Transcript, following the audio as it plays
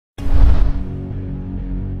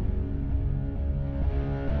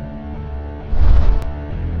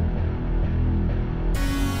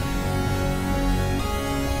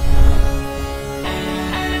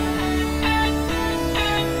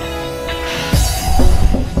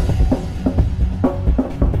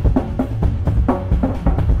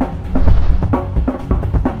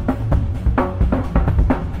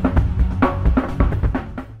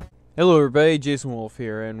everybody, Jason Wolf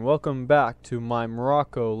here, and welcome back to my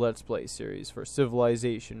Morocco Let's Play series for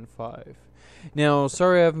Civilization 5. Now,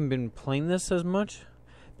 sorry I haven't been playing this as much,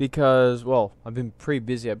 because, well, I've been pretty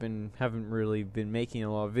busy. Haven't really been making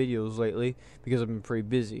a lot of videos lately, because I've been pretty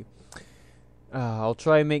busy. I'll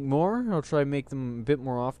try and make more. I'll try and make them a bit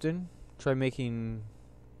more often. Try making...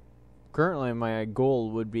 Currently, my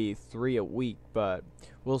goal would be 3 a week, but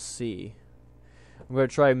we'll see. I'm going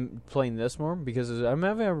to try playing this more because I'm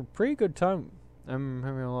having a pretty good time. I'm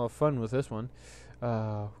having a lot of fun with this one.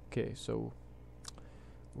 Okay, so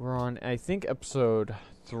we're on, I think, episode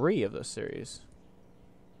 3 of this series.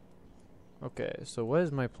 Okay, so what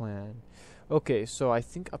is my plan? Okay, so I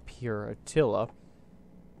think up here, Attila.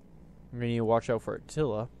 I'm going to need to watch out for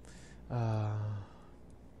Attila.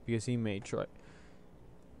 Because he may try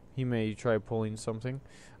pulling something.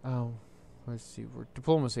 Let's see,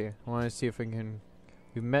 diplomacy. I want to see if I can...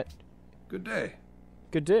 We've met. Good day.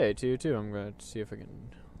 Good day to you too. I'm going to see if I can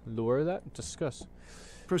lower that. Discuss.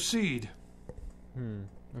 Proceed.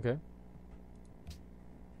 Okay.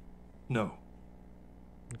 No.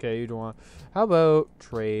 Okay, you don't want... How about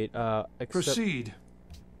trade? Proceed.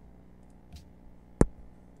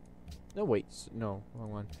 No, wait. No,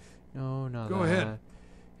 wrong one. No, not Go that. ahead.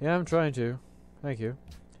 Yeah, I'm trying to. Thank you.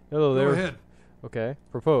 Hello there. Go ahead. Okay.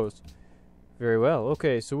 Proposed. Very well.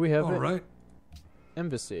 Okay, so we have... All right.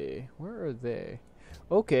 Embassy. Where are they?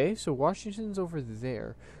 Okay, so Washington's over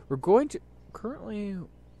there. We're going to currently...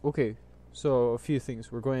 Okay, so a few things.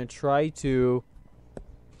 We're going to try to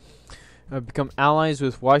become allies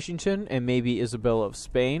with Washington and maybe Isabella of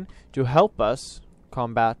Spain to help us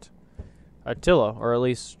combat Attila, or at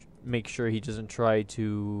least make sure he doesn't try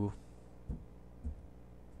to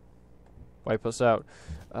wipe us out.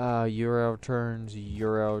 Euro turns,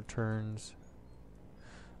 Euro turns.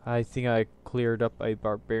 I think I cleared up a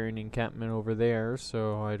barbarian encampment over there,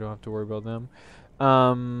 so I don't have to worry about them.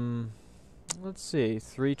 Let's see.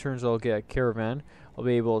 3 turns I'll get a caravan. I'll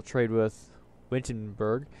be able to trade with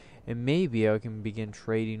Wittenberg, and maybe I can begin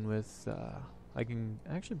trading with... I can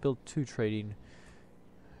actually build 2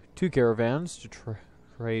 caravans to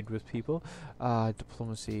trade with people.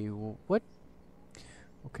 Diplomacy. What?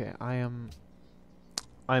 Okay, I'm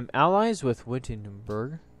allies with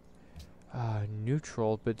Wittenberg.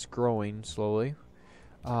 Neutral, but it's growing slowly.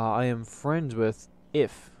 I am friends with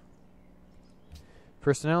If.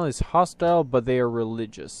 Personality is hostile, but they are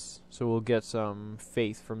religious, so we'll get some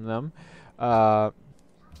faith from them.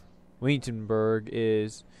 Wittenberg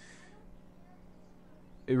is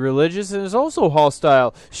religious and is also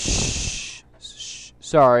hostile. Shh.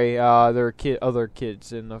 Sorry, there are other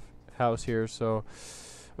kids in the house here, so...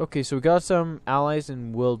 Okay, so we got some allies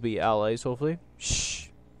and will be allies, hopefully. Shh.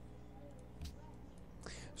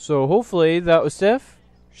 So hopefully that was Steph.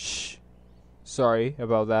 Shh. Sorry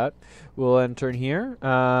about that. We'll end turn here.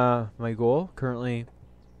 My goal currently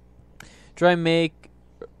try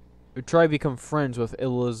become friends with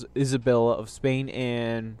Isabella of Spain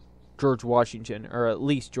and George Washington, or at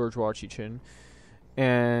least George Washington.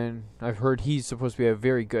 And I've heard he's supposed to be a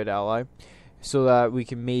very good ally, so that we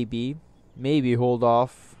can maybe hold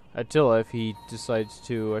off Attila if he decides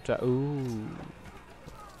to attack.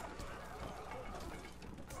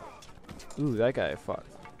 Ooh, that guy fought.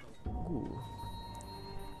 Ooh.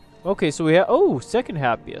 Okay, so we have... Oh, second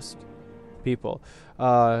happiest people.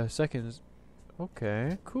 Seconds...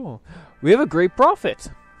 Okay, cool. We have a great prophet.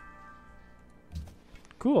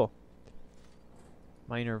 Cool.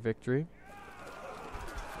 Minor victory.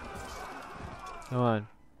 Come on.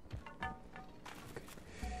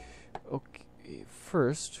 Okay,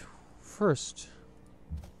 first...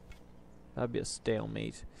 That'd be a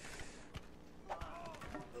stalemate.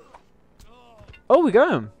 Oh, we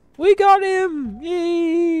got him! We got him!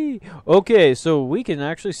 Yay! Okay, so we can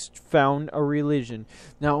actually found a religion.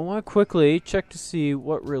 Now, I want to quickly check to see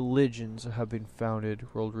what religions have been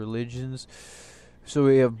founded. World religions. So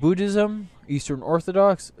we have Buddhism, Eastern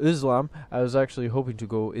Orthodox, Islam. I was actually hoping to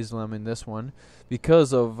go Islam in this one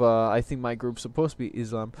because of, I think my group's supposed to be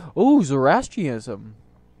Islam. Oh, Zoroastrianism.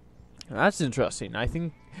 That's interesting. I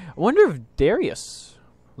wonder if Darius,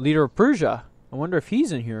 leader of Persia, I wonder if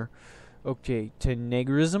he's in here. Okay,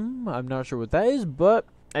 Tenegrism. I'm not sure what that is, but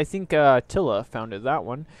I think Attila founded that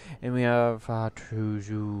one. And we have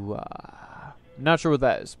Tuju. Not sure what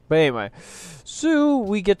that is. But anyway, so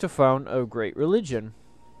we get to found a great religion.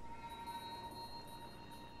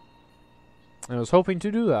 I was hoping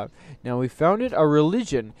to do that. Now we founded a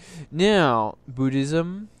religion. Now,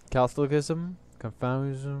 Buddhism, Catholicism,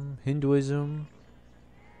 Confucianism, Hinduism.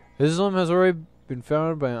 Islam has already been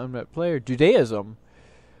founded by an unmet player. Judaism.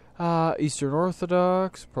 Eastern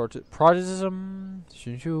Orthodox, Protestantism.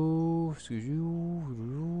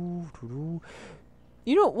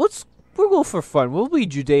 You know, we'll go for fun. We'll be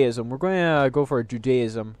Judaism. We're going to go for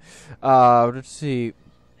Judaism. Let's see.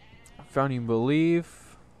 Founding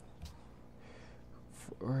belief.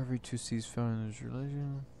 For every 2 C's found in this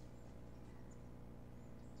religion.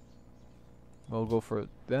 We'll go for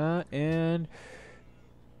that. And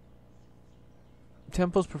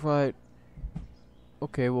temples provide.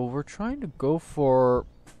 Okay, well, we're trying to go for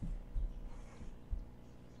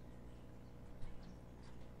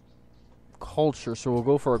culture, so we'll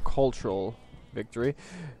go for a cultural victory.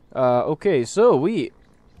 Okay, so wait.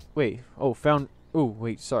 Sorry.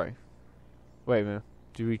 Wait a minute.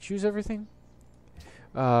 Did we choose everything?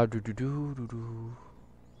 Oh,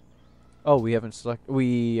 we haven't selected.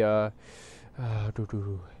 For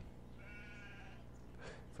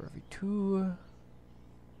every 2.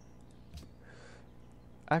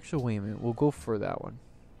 Actually, wait a minute. We'll go for that one.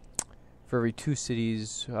 For every 2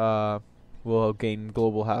 cities, we'll gain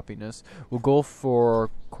global happiness. We'll go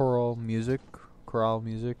for choral music,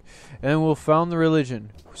 and we'll found the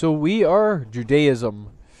religion. So we are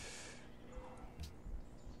Judaism.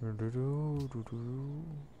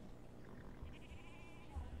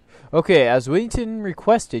 Okay, as Wellington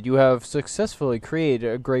requested, you have successfully created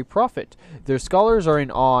a great prophet. Their scholars are in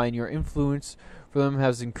awe, and your influence for them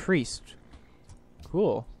has increased.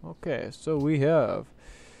 Cool. Okay, so we have.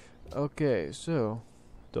 Okay, so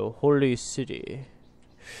the holy city.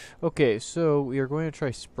 Okay, so we are going to try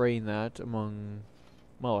spraying that among.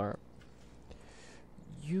 Well,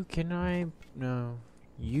 you can I no.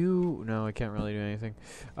 You no, I can't really do anything.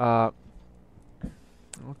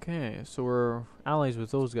 Okay, so we're allies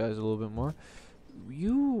with those guys a little bit more.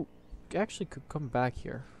 You actually could come back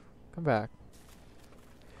here. Come back.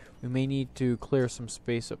 We may need to clear some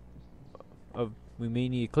space up. We may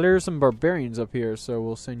need to clear some barbarians up here, so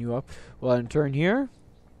we'll send you up. We'll in turn here.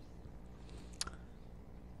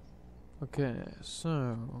 Okay,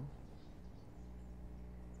 so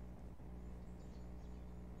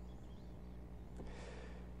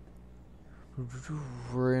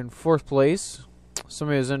we're in 4th place.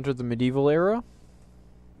 Somebody has entered the medieval era.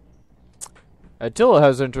 Attila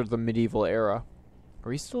has entered the medieval era. Are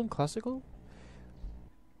we still in classical?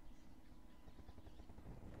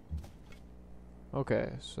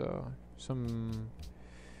 Okay, so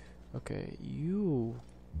okay,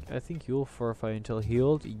 I think you'll fortify until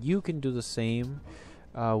healed. You can do the same.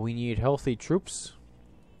 We need healthy troops.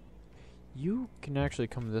 You can actually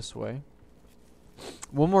come this way.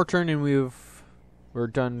 One more turn and we're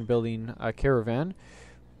done building a caravan.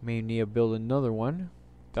 May need to build another one.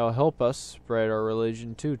 That'll help us spread our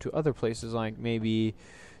religion too to other places, like maybe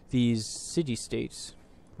these city-states.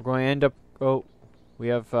 We're going to end up. Oh, we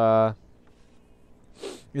have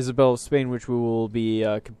Isabel of Spain, which we will be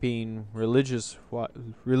competing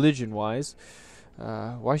religion-wise.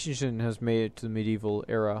 Washington has made it to the medieval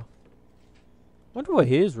era. Wonder what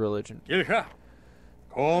his religion.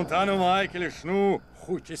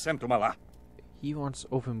 He wants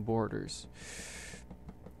open borders.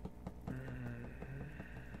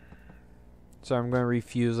 So I'm going to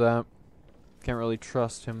refuse that. Can't really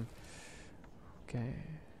trust him. Okay.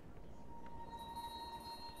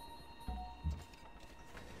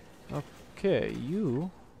 Okay,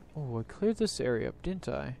 you. Oh, I cleared this area up, didn't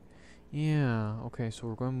I? Yeah. Okay, so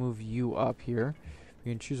we're going to move you up here.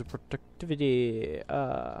 We can choose a productivity.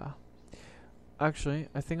 Actually,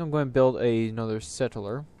 I think I'm going to build another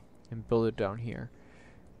settler and build it down here.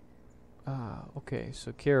 Okay,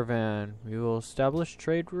 so caravan. We will establish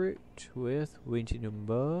trade route with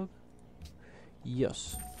Wintenberg.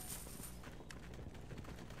 Yes.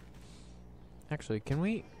 Actually, can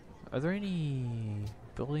we? Are there any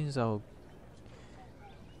buildings that'll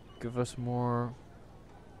give us more?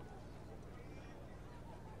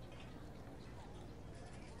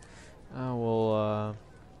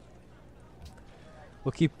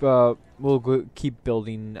 We'll keep keep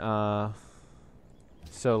building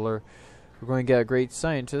settler. We're going to get a great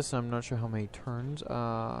scientist. I'm not sure how many turns.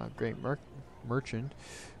 Great merchant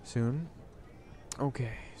soon.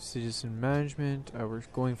 Okay, citizen management. We're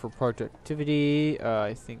going for productivity.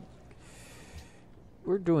 I think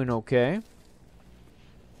we're doing okay.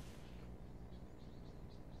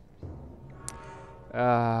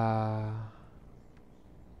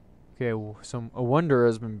 Okay, a wonder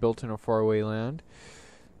has been built in a faraway land.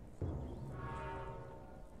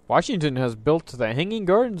 Washington has built the Hanging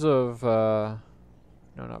Gardens of no,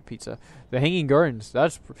 not pizza. The Hanging Gardens.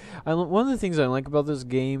 That's one of the things I like about this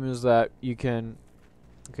game is that you can.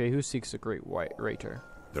 Okay, who seeks a great white writer?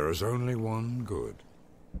 There is only one good,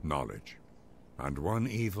 knowledge, And one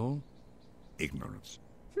evil, ignorance.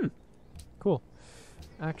 Cool.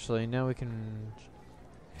 Actually, now we can...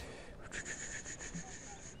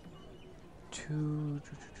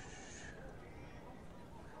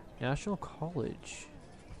 National College.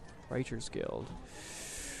 Writers Guild.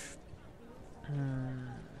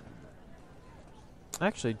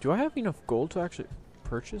 Actually, do I have enough gold to actually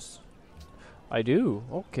purchase? I do.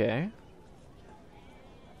 Okay.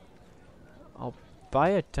 I'll buy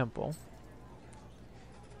a temple.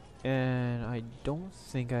 And I don't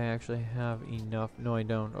think I actually have enough. No, I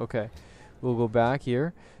don't. Okay. We'll go back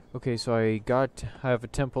here. Okay, so I have a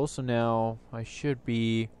temple, so now I should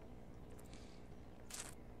be...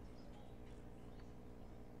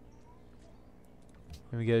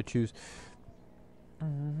 And we gotta choose.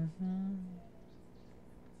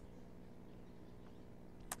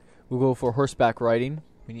 We'll go for horseback riding.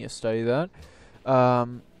 We need to study that.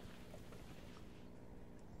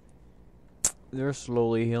 They're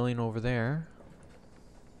slowly healing over there.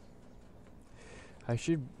 I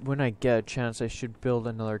should, when I get a chance, I should build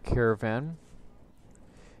another caravan.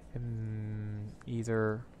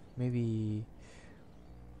 Either, maybe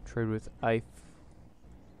trade with Ife.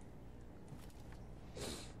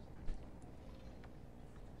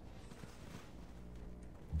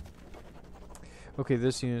 Okay,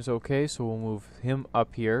 this unit's okay, so we'll move him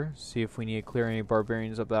up here. See if we need to clear any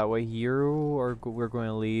barbarians up that way. Here, or we're going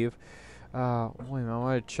to leave. Wait a minute, I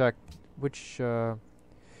want to check which,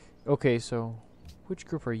 okay, so, which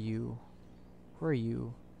group are you? Where are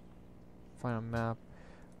you? Find a map.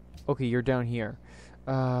 Okay, you're down here.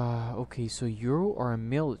 Okay, so you are a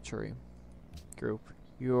military group.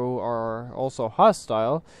 You are also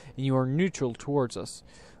hostile, and you are neutral towards us.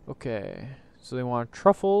 Okay, so they want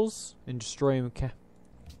truffles and destroy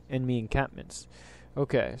enemy encampments.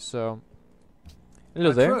 Okay, so,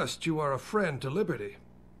 hello there. I trust you are a friend to liberty.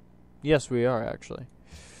 Yes, we are actually.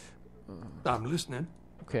 I'm listening.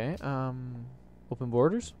 Okay, open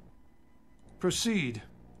borders? Proceed.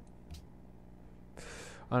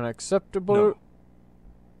 Unacceptable. No.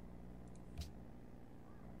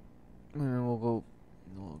 And we'll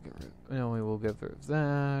get rid of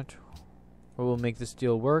that. Or we'll make this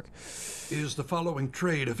deal work. Is the following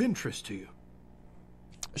trade of interest to you?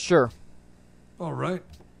 Sure. All right.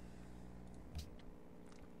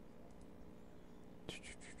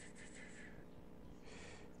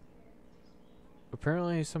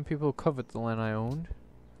 Apparently some people covet the land I owned.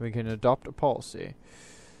 We can adopt a policy.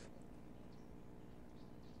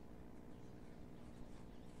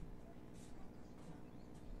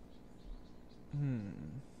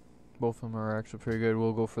 Both of them are actually pretty good.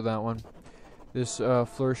 We'll go for that one. This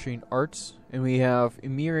flourishing arts. And we have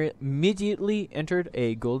immediately entered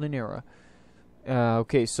a golden era.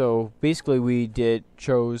 Okay, so basically we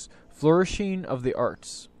chose flourishing of the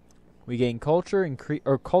arts. We gain culture increased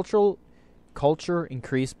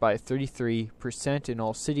by 33% in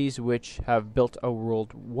all cities which have built a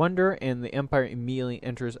world wonder, and the empire immediately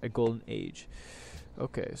enters a golden age.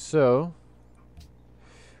 Okay, so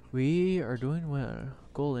we are doing well.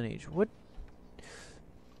 Golden age. What?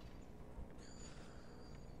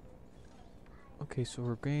 Okay, so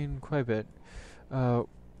we're gaining quite a bit.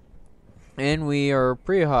 And we are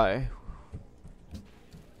pretty high.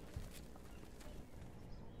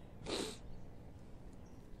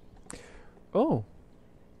 Oh.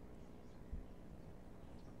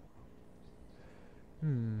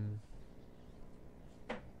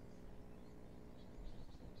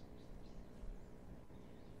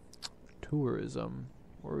 Tourism.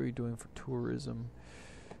 What are we doing for tourism?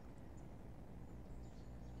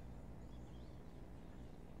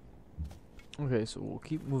 Okay, so we'll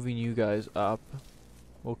keep moving you guys up.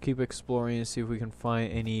 We'll keep exploring and see if we can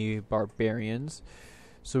find any barbarians.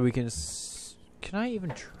 So we can... can I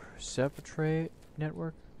even set up a trade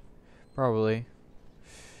network? Probably.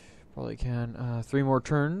 Probably can. 3 more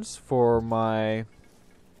turns for my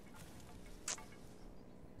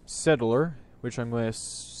settler, which I'm going to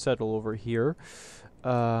settle over here.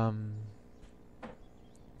 What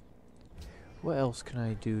else can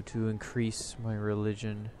I do to increase my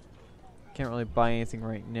religion? Can't really buy anything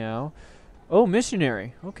right now. Oh,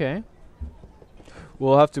 missionary. Okay.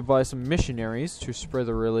 We'll have to buy some missionaries to spread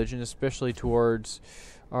the religion, especially towards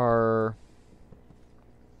our...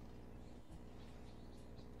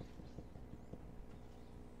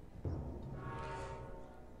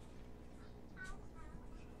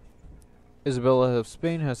 Isabella of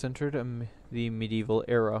Spain has entered the medieval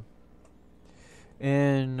era.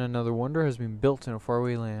 And another wonder has been built in a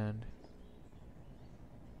faraway land.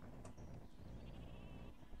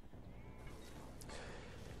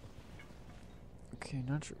 Okay,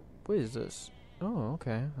 not sure. What is this? Oh,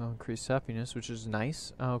 okay. I'll increase happiness, which is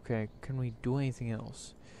nice. Okay, can we do anything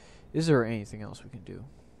else? Is there anything else we can do?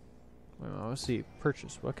 Well, let's see.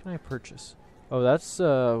 Purchase. What can I purchase? Oh, that's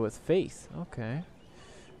with faith. Okay.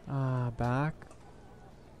 Back.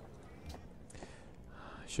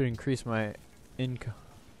 Should increase my income.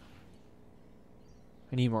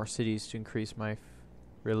 I need more cities to increase my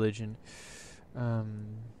religion.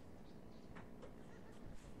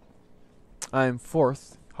 I'm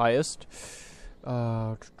fourth highest.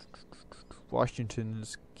 Washington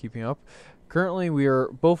is keeping up. Currently, we are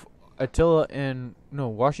both Attila and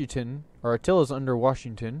Washington. Or Attila's under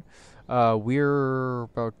Washington. We're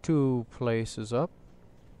about 2 places up.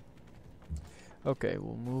 Okay,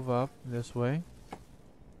 we'll move up this way.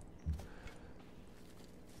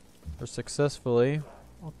 Or successfully.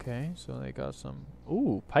 Okay, so they got some.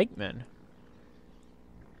 Ooh, pikemen.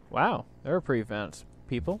 Wow, they're pretty advanced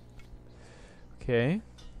people. Okay.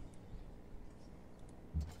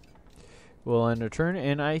 We'll end a turn,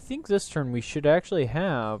 and I think this turn we should actually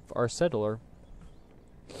have our settler.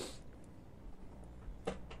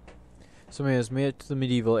 Somebody has made it to the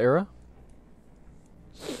medieval era.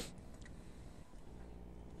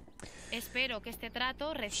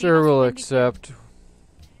 Sure, we'll accept.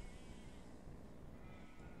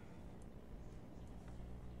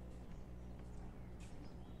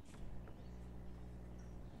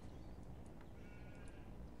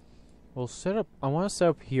 We'll set up. I want to set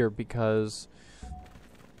up here because.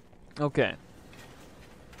 Okay.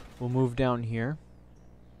 We'll move down here.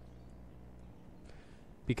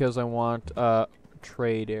 Because I want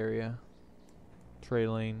trade area. Trade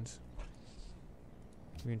lanes.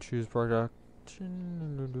 We can choose production.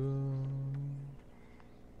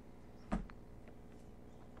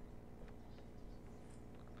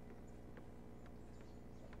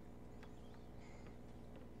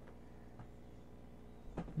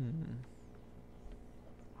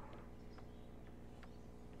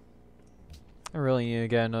 I really need to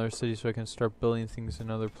get another city so I can start building things in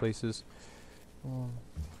other places.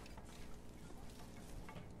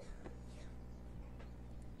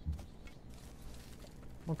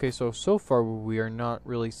 Okay, so far we are not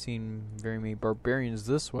really seeing very many barbarians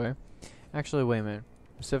this way. Actually, wait a minute.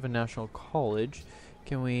 Instead of a national college,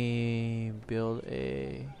 can we build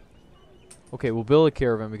a... Okay, we'll build a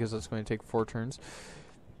caravan because that's going to take 4 turns.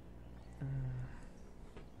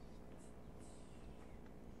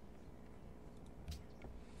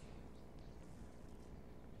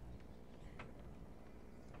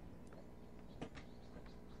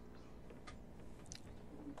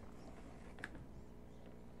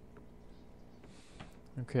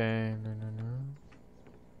 Okay, no.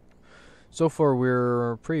 So far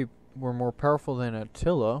we're more powerful than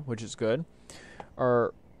Attila, which is good.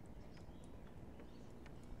 Our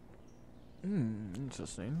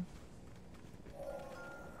interesting.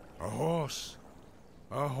 A horse.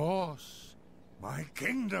 A horse. My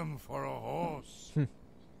kingdom for a horse.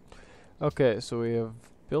 Okay, so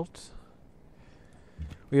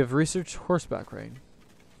we have researched horseback riding.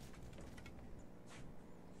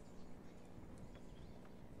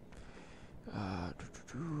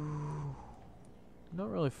 Not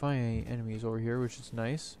really finding any enemies over here, which is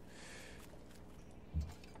nice.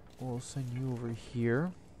 We'll send you over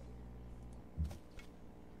here.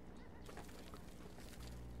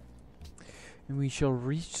 And we shall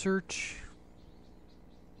research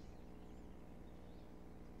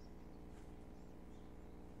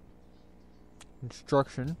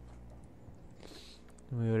instruction.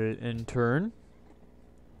 We go to intern.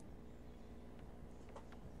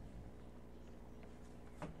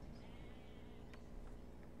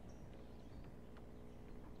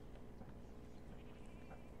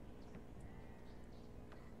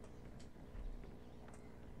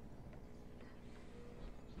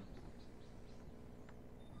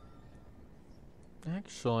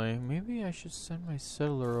 Actually, maybe I should send my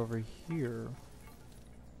settler over here.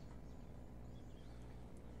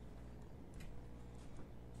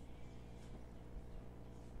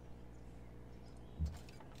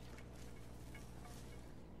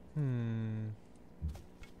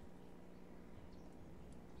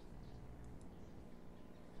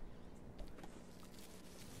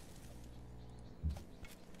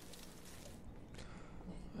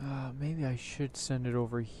 Maybe I should send it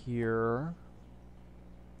over here.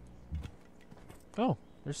 Oh,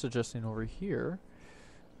 they're suggesting over here.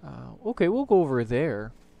 Okay, we'll go over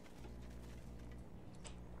there.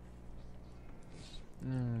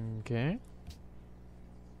 Okay.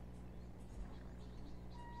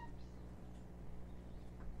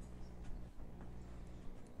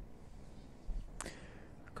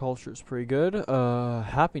 Culture's pretty good.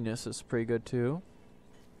 Happiness is pretty good too.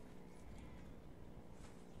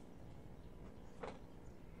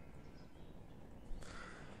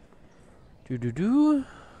 Do do do.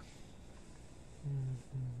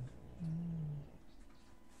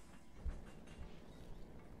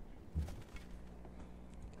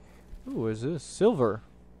 Ooh, what is this? Silver.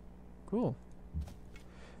 Cool.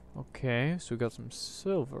 Okay, so we got some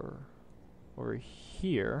silver over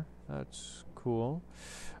here. That's cool.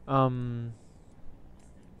 You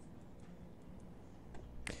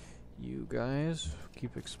guys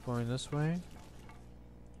keep exploring this way.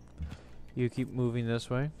 You keep moving this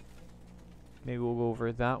way. Maybe we'll go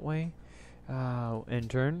over that way.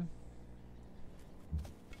 Intern.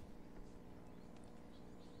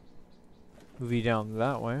 Move you down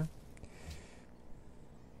that way.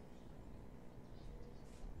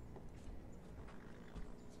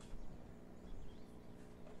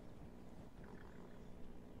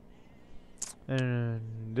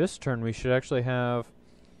 And this turn we should actually have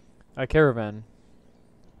a caravan.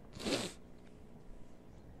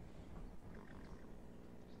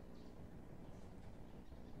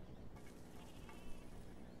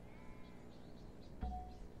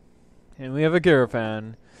 And we have a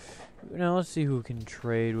caravan. Now let's see who we can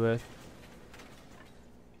trade with.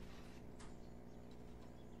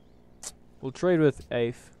 We'll trade with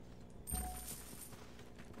Aif.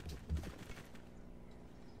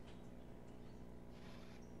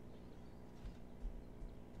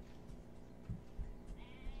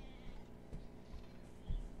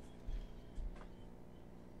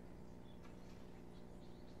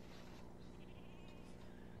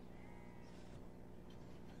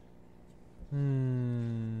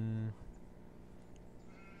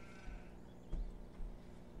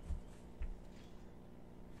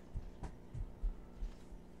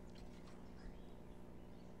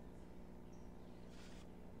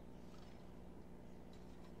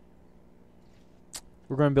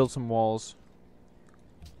 We're going to build some walls.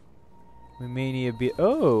 We may need a bit.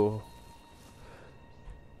 Oh!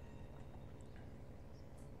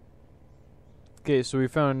 Okay, so we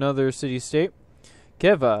found another city-state.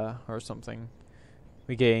 Keva, or something.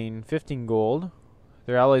 We gain 15 gold.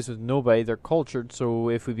 They're allies with nobody. They're cultured, so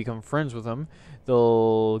if we become friends with them,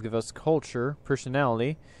 they'll give us culture,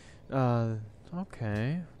 personality.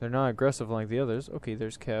 Okay. They're not aggressive like the others. Okay,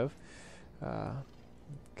 there's Kev.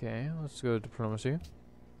 Okay, let's go to diplomacy.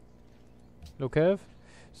 No, Kev?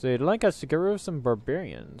 So they'd like us to get rid of some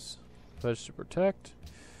barbarians. Pledge to protect.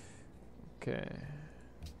 Okay.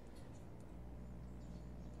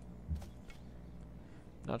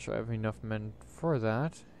 Not sure I have enough men for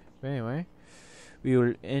that. But anyway, we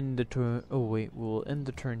will end the turn. Oh wait, we'll end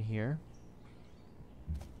the turn here.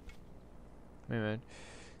 Wait a minute.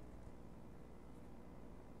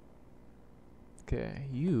 Okay,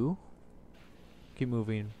 you keep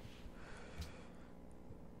moving.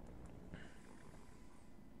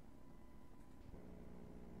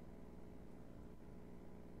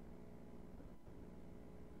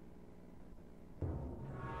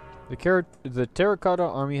 The terracotta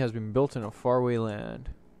army has been built in a faraway land.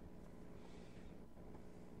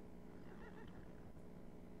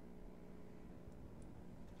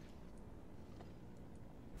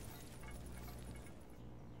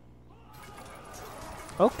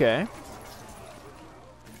 Okay.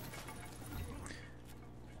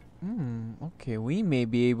 Okay, we may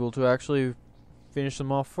be able to actually finish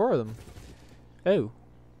them off for them. Oh,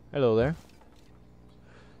 hello there.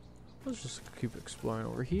 Let's just keep exploring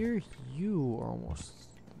over here. You are almost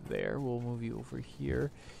there. We'll move you over here.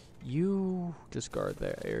 You just guard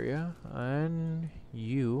that area. And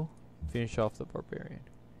you finish off the barbarian.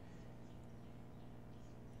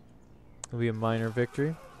 It'll be a minor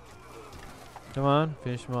victory. Come on,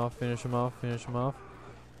 finish him off, finish him off, finish him off.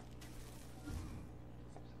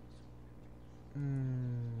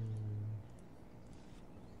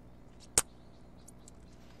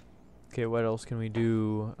 Okay, what else can we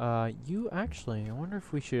do? You actually, I wonder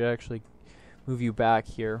if we should actually move you back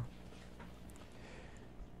here.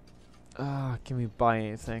 Can we buy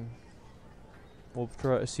anything? We'll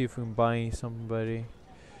try to see if we can buy somebody.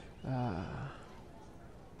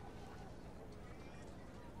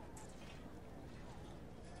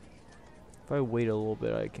 If I wait a little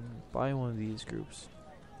bit, I can buy one of these groups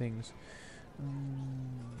things.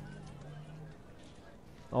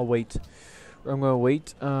 I'll wait. I'm going to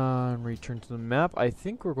wait and return to the map. I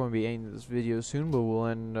think we're going to be ending this video soon, but we'll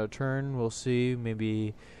end a turn. We'll see.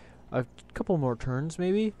 Maybe a couple more turns,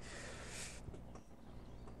 maybe.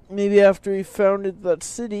 Maybe after we founded that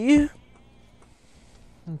city.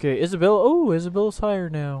 Okay, Isabella. Oh, Isabella's higher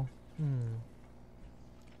now.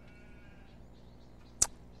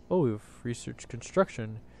 Oh, we've researched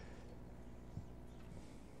construction.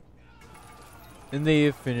 And they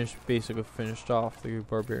have basically finished off the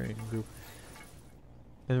barbarian group.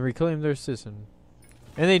 and reclaim their citizen.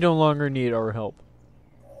 And they no longer need our help.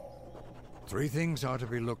 3 things are to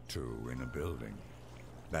be looked to in a building.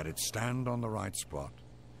 That it stand on the right spot,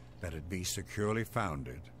 that it be securely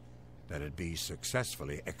founded, that it be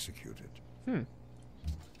successfully executed.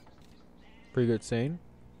 Pretty good saying.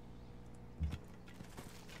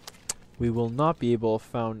 We will not be able to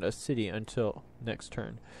found a city until next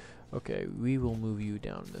turn. Okay, we will move you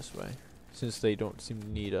down this way, since they don't seem to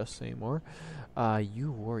need us anymore.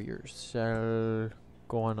 You warriors shall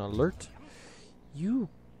go on alert. You...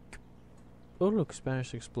 Oh look,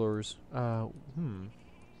 Spanish explorers.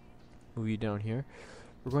 Move you down here.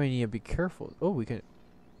 We're going to need to be careful. Oh, we can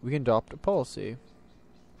adopt a policy.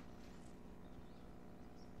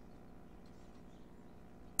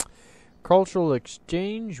 Cultural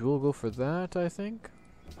exchange, we'll go for that, I think.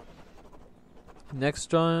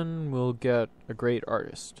 Next one, we'll get a great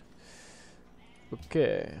artist.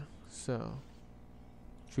 Okay, so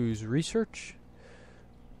choose research.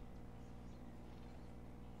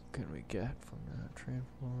 What can we get from that? Trade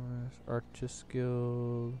Force, Artist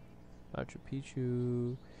Guild, Machu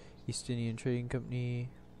Picchu, East Indian Trading Company,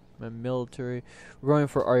 my military. We're going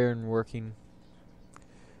for iron working.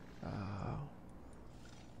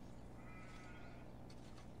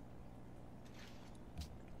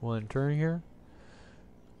 One turn here.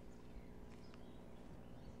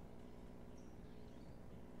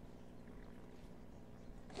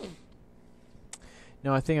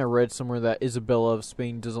 Now I think I read somewhere that Isabella of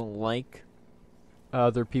Spain doesn't like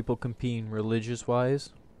other people competing religious wise,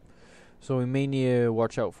 so we may need to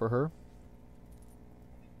watch out for her.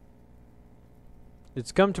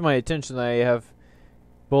 It's come to my attention that I have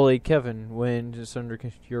bullied Kevin when it's under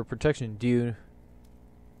your protection. Do you...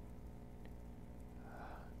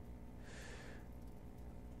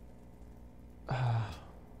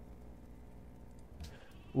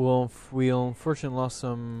 Well, we unfortunately lost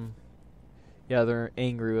some... Yeah, they're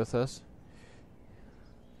angry with us.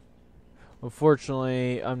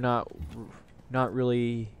 Unfortunately, I'm not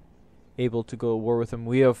really able to go to war with them.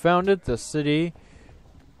 We have founded the city...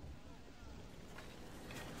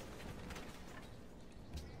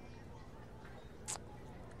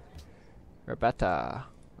 Rabata.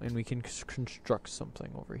 And we can construct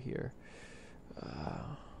something over here.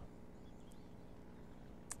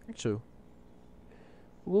 Actually,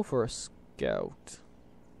 we'll go for a scout.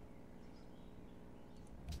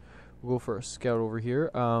 We'll go for a scout over here.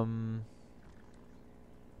 We'll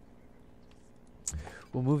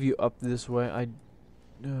move you up this way.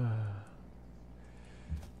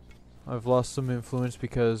 I've lost some influence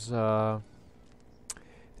because they're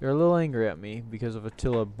a little angry at me because of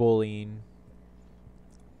Attila bullying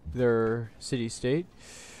their city-state.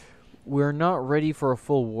 We're not ready for a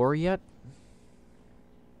full war yet.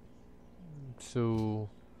 So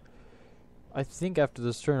I think after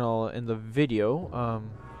this turn I'll end the video.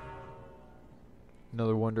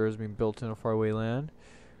 Another wonder has been built in a faraway land.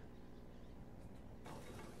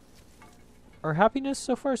 Our happiness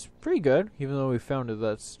so far is pretty good, even though we founded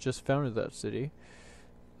that city.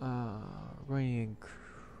 I'm going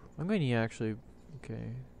to actually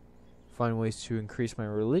find ways to increase my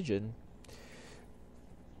religion.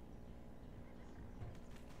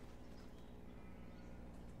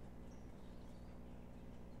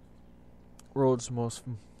 World's most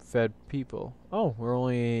fed people. Oh, we're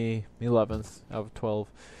only 11th out of 12.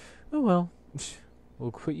 Oh well.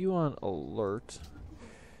 We'll put you on alert.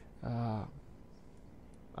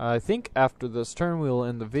 I think after this turn we'll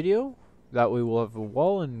end the video. That way we'll have a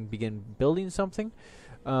wall and begin building something.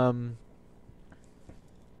 We're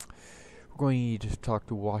going to need to talk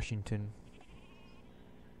to Washington.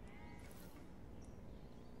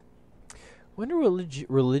 Wonder what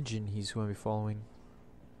religion he's going to be following.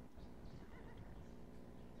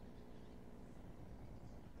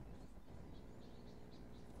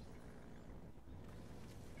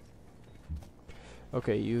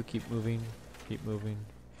 Okay, you keep moving. Keep moving.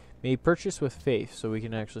 May purchase with faith, so we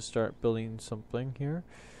can actually start building something here.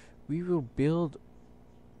 We will build...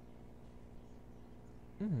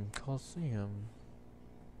 Coliseum.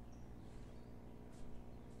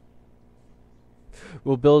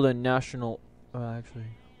 We'll build a national...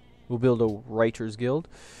 we'll build a writers guild.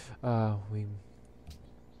 Okay,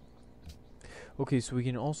 so we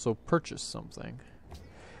can also purchase something.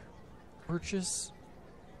 Purchase...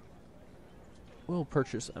 We'll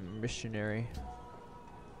purchase a missionary.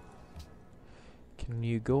 Can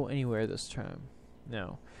you go anywhere this time?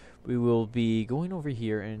 No. We will be going over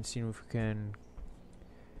here and seeing if we can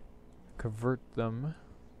convert them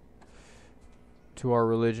to our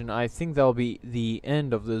religion. I think that'll be the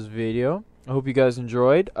end of this video. I hope you guys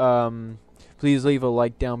enjoyed. Please leave a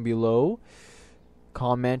like down below.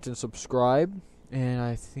 comment, and subscribe. And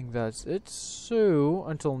I think that's it. So,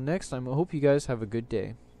 until next time, I hope you guys have a good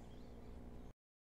day.